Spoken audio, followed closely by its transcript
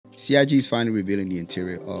CIG is finally revealing the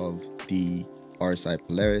interior of the RSI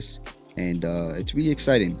Polaris, and it's really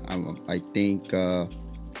exciting. I think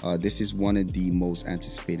this is one of the most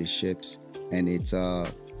anticipated ships, and it's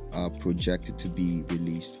projected to be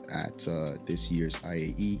released at this year's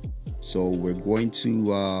IAE. So we're going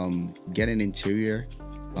to get an interior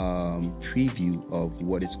preview of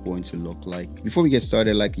what it's going to look like. Before we get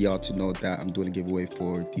started, I'd like y'all to know that I'm doing a giveaway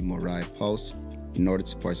for the Mirai Pulse. In order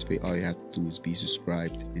to participate, all you have to do is be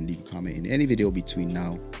subscribed and leave a comment in any video between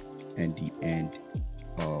now and the end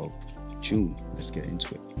of June. Let's get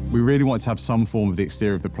into it. We really wanted to have some form of the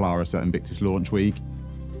exterior of the Polaris at Invictus launch week.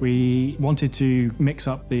 We wanted to mix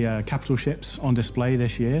up the capital ships on display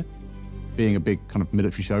this year. Being a big kind of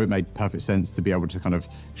military show, it made perfect sense to be able to kind of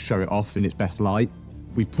show it off in its best light.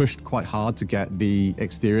 We pushed quite hard to get the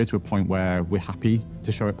exterior to a point where we're happy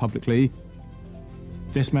to show it publicly.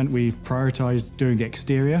 This meant we've prioritized doing the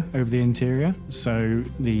exterior over the interior. So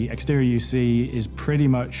the exterior you see is pretty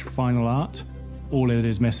much final art. All it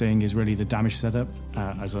is missing is really the damage setup,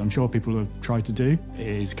 as I'm sure people have tried to do. It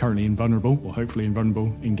is currently invulnerable, or hopefully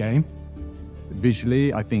invulnerable in game.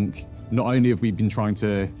 Visually, I think not only have we been trying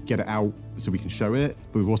to get it out so we can show it,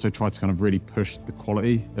 but we've also tried to kind of really push the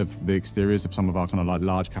quality of the exteriors of some of our kind of like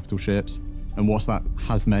large capital ships. And what that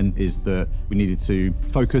has meant is that we needed to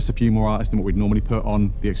focus a few more artists than what we'd normally put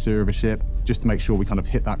on the exterior of a ship, just to make sure we kind of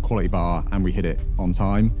hit that quality bar and we hit it on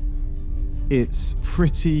time. It's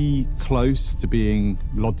pretty close to being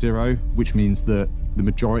Lot Zero, which means that the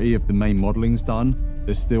majority of the main modeling's done.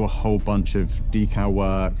 There's still a whole bunch of decal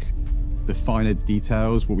work. The finer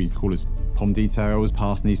details, what we call as POM details,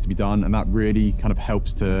 pass needs to be done, and that really kind of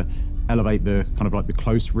helps to elevate the kind of like the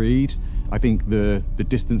close read. I think the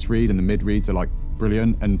distance read and the mid reads are like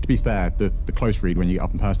brilliant, and to be fair, the close read when you get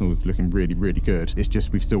up and personal is looking really, really good. It's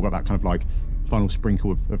just we've still got that kind of like final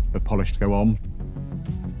sprinkle of polish to go on.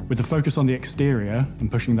 With the focus on the exterior and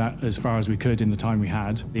pushing that as far as we could in the time we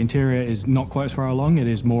had, the interior is not quite as far along. It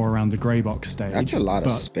is more around the grey box stage. That's a lot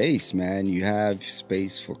of space, man. You have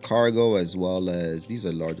space for cargo, as well as these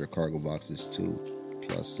are larger cargo boxes too.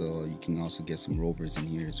 Plus, you can also get some rovers in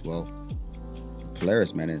here as well.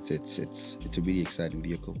 Polaris, man, it's a really exciting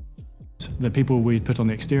vehicle. The people we put on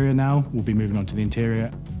the exterior now will be moving on to the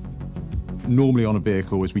interior. Normally on a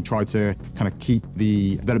vehicle is we try to kind of keep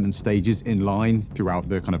the development stages in line throughout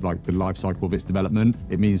the kind of like the life cycle of its development.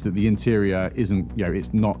 It means that the interior isn't,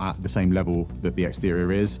 it's not at the same level that the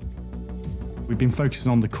exterior is. We've been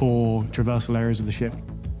focusing on the core traversal areas of the ship.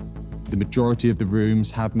 The majority of the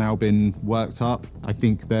rooms have now been worked up. I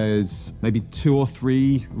think there's maybe 2 or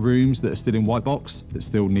 3 rooms that are still in white box that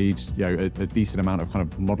still need a decent amount of kind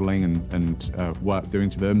of modelling and work doing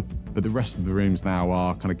to them. But the rest of the rooms now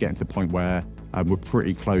are kind of getting to the point where we're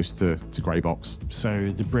pretty close to grey box. So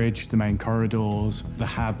the bridge, the main corridors, the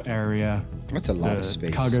hab area. That's a lot of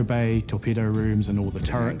space. Cargo bay, torpedo rooms, and all the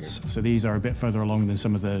turrets. So these are a bit further along than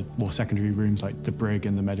some of the more secondary rooms like the brig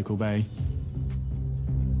and the medical bay.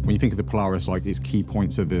 When you think of the Polaris, like its key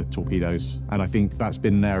points are the torpedoes. And I think that's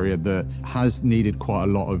been an area that has needed quite a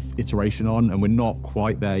lot of iteration on, and we're not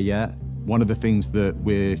quite there yet. One of the things that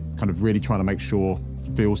we're kind of really trying to make sure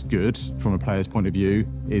feels good from a player's point of view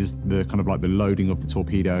is the kind of like the loading of the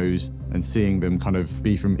torpedoes and seeing them kind of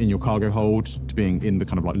be from in your cargo hold to being in the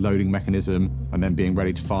kind of like loading mechanism and then being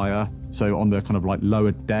ready to fire. So on the kind of like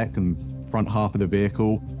lower deck and front half of the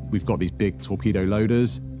vehicle, we've got these big torpedo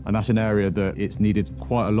loaders. And that's an area that it's needed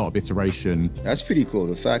quite a lot of iteration. That's pretty cool.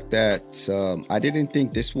 The fact that I didn't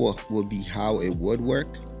think this would be how it would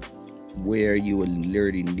work, where you would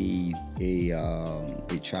literally need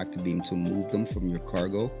a tractor beam to move them from your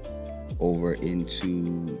cargo over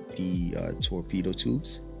into the torpedo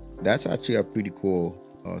tubes. That's actually a pretty cool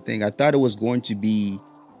thing. I thought it was going to be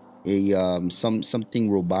a something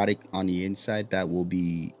robotic on the inside that will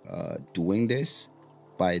be doing this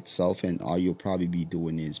by itself, and all you'll probably be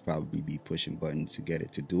doing is be pushing buttons to get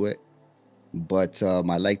it to do it. But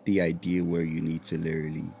I like the idea where you need to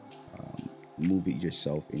literally move it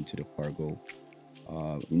yourself into the cargo,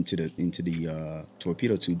 into the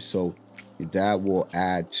torpedo tube. So that will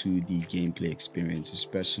add to the gameplay experience,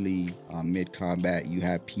 especially mid combat. You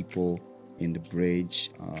have people in the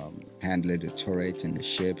bridge handling the turrets and the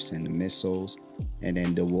ships and the missiles, and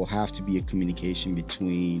then there will have to be a communication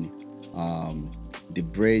between the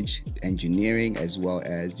bridge engineering as well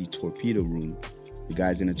as the torpedo room. The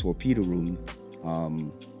guys in the torpedo room,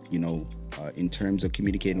 in terms of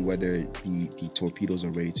communicating whether the torpedoes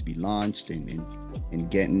are ready to be launched and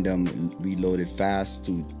getting them reloaded fast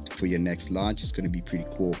for your next launch is going to be pretty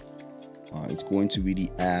cool. It's going to really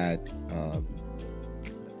add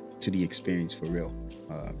to the experience for real.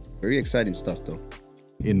 Very exciting stuff though.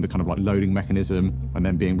 in the kind of like loading mechanism and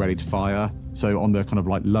then being ready to fire. So on the kind of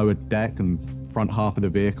like lower deck and front half of the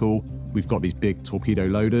vehicle, we've got these big torpedo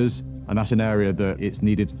loaders. And that's an area that it's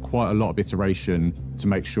needed quite a lot of iteration to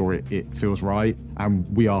make sure it feels right. And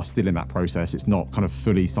we are still in that process. It's not kind of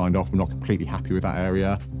fully signed off. We're not completely happy with that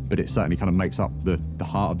area, but it certainly kind of makes up the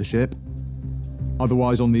heart of the ship.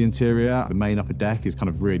 Otherwise, on the interior, the main upper deck is kind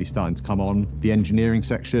of really starting to come on. The engineering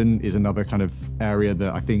section is another kind of area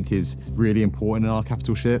that I think is really important in our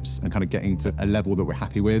capital ships and kind of getting to a level that we're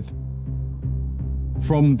happy with.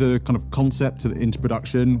 From the kind of concept into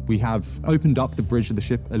production, we have opened up the bridge of the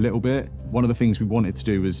ship a little bit. One of the things we wanted to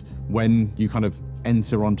do was when you kind of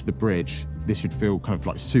enter onto the bridge, this should feel kind of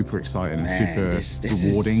like super exciting and super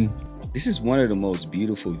rewarding. This is one of the most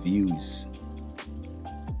beautiful views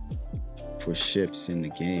for ships in the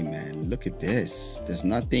game, man. Look at this. There's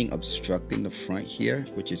nothing obstructing the front here,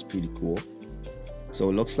 which is pretty cool. So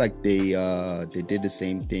it looks like they did the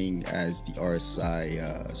same thing as the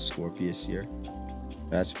RSI Scorpius here.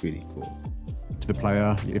 That's pretty cool. To the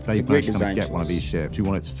player, if they manage to kind of get one of these ships, you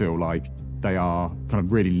want it to feel like they are kind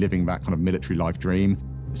of really living that kind of military life dream.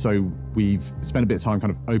 So we've spent a bit of time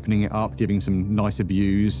kind of opening it up, giving some nicer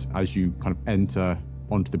views as you kind of enter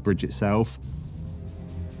onto the bridge itself.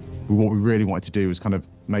 What we really wanted to do was kind of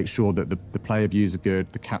make sure that the player views are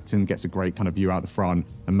good, the captain gets a great kind of view out the front,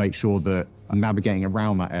 and make sure that navigating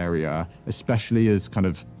around that area, especially as kind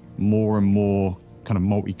of more and more kind of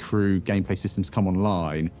multi-crew gameplay systems come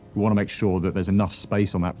online, we want to make sure that there's enough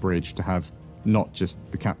space on that bridge to have not just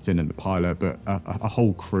the captain and the pilot, but a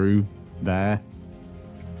whole crew there.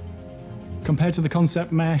 Compared to the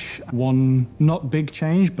concept mesh, one not big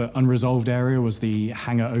change, but unresolved area was the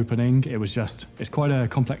hangar opening. It's quite a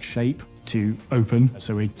complex shape to open.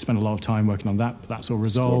 So we spent a lot of time working on that, but that's all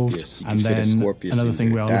resolved. And then another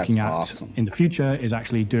thing we are looking at in the future is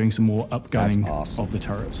actually doing some more upgunning of the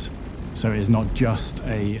turrets. So it is not just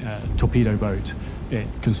a torpedo boat. It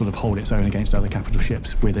can sort of hold its own against other capital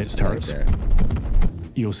ships with its turrets.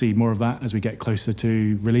 You'll see more of that as we get closer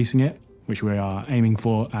to releasing it, which we are aiming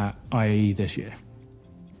for at IAE this year.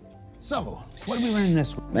 So, what did we learn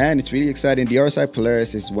this week? Man, it's really exciting. The RSI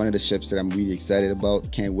Polaris is one of the ships that I'm really excited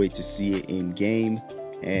about. Can't wait to see it in game.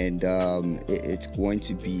 And it's going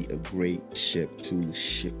to be a great ship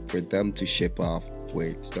for them to ship off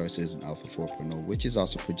with Star Citizen Alpha 4.0, which is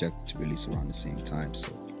also projected to release around the same time. So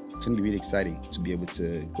it's going to be really exciting to be able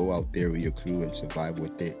to go out there with your crew and survive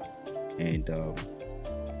with it, and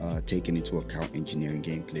taking into account engineering,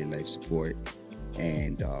 gameplay, life support,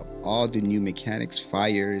 and all the new mechanics,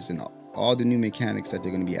 fires, and all the new mechanics that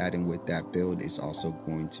they're going to be adding with that build is also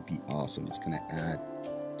going to be awesome. It's going to add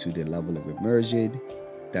to the level of immersion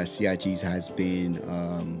that CIGs has been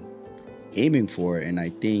aiming for, and I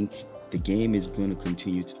think the game is going to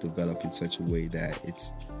continue to develop in such a way that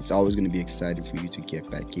it's always going to be exciting for you to get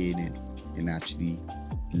back in and actually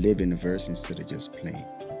live in the verse instead of just playing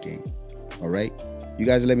a game. All right, you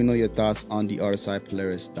guys let me know your thoughts on the RSI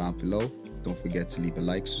Polaris down below. Don't forget to leave a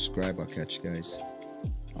like, subscribe. I'll catch you guys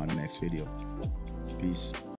on the next video. Peace.